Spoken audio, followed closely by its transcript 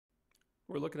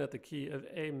We're looking at the key of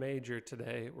A major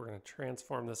today. We're going to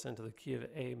transform this into the key of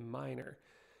A minor.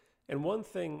 And one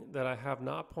thing that I have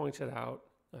not pointed out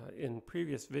in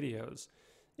previous videos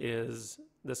is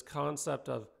this concept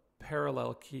of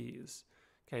parallel keys.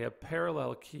 Okay, a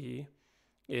parallel key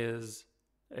is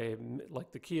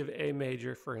like the key of A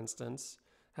major, for instance,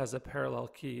 has a parallel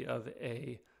key of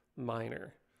A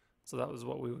minor. So that was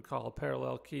what we would call a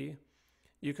parallel key.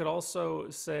 You could also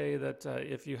say that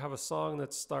if you have a song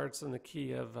that starts in the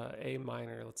key of A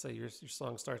minor, let's say your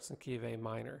song starts in the key of A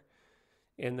minor,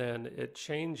 and then it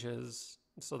changes,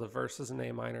 so the verse is in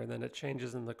A minor, and then it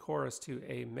changes in the chorus to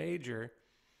A major,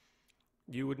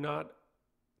 you would not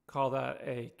call that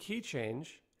a key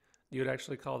change. You would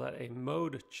actually call that a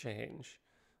mode change.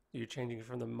 You're changing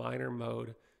from the minor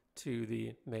mode to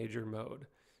the major mode.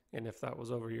 And if that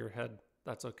was over your head,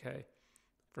 that's okay.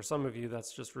 For some of you,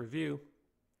 that's just review,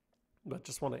 but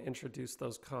just want to introduce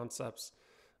those concepts.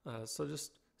 So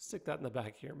just stick that in the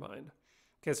back of your mind.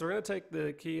 Okay, so we're going to take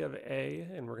the key of A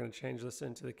and we're going to change this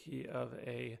into the key of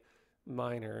A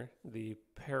minor, the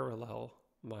parallel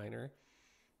minor.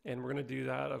 And we're going to do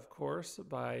that, of course,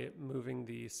 by moving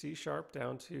the C sharp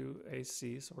down to a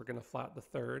C. So we're going to flat the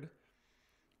third.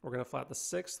 We're going to flat the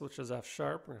sixth, which is F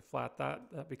sharp. We're going to flat that.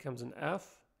 That becomes an F.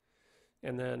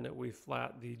 And then we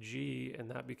flat the G, and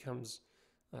that becomes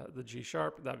the G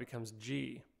sharp. That becomes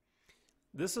G.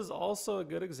 This is also a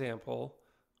good example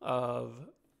of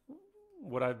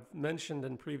what I've mentioned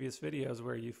in previous videos,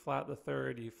 where you flat the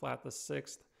third, you flat the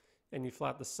sixth, and you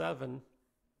flat the seven.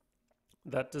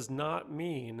 That does not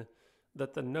mean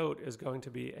that the note is going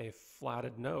to be a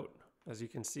flatted note. As you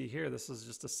can see here, this is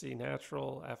just a C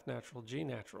natural, F natural, G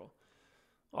natural.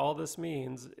 All this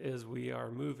means is we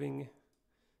are moving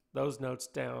those notes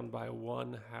down by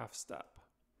 1/2 step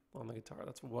on the guitar.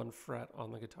 That's 1 fret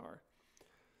on the guitar.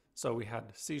 So we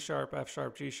had C sharp, F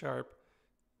sharp, G sharp.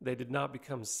 They did not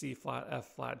become C flat,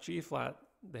 F flat, G flat.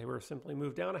 They were simply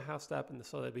moved down 1/2 step, and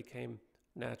so they became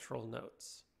natural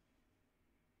notes.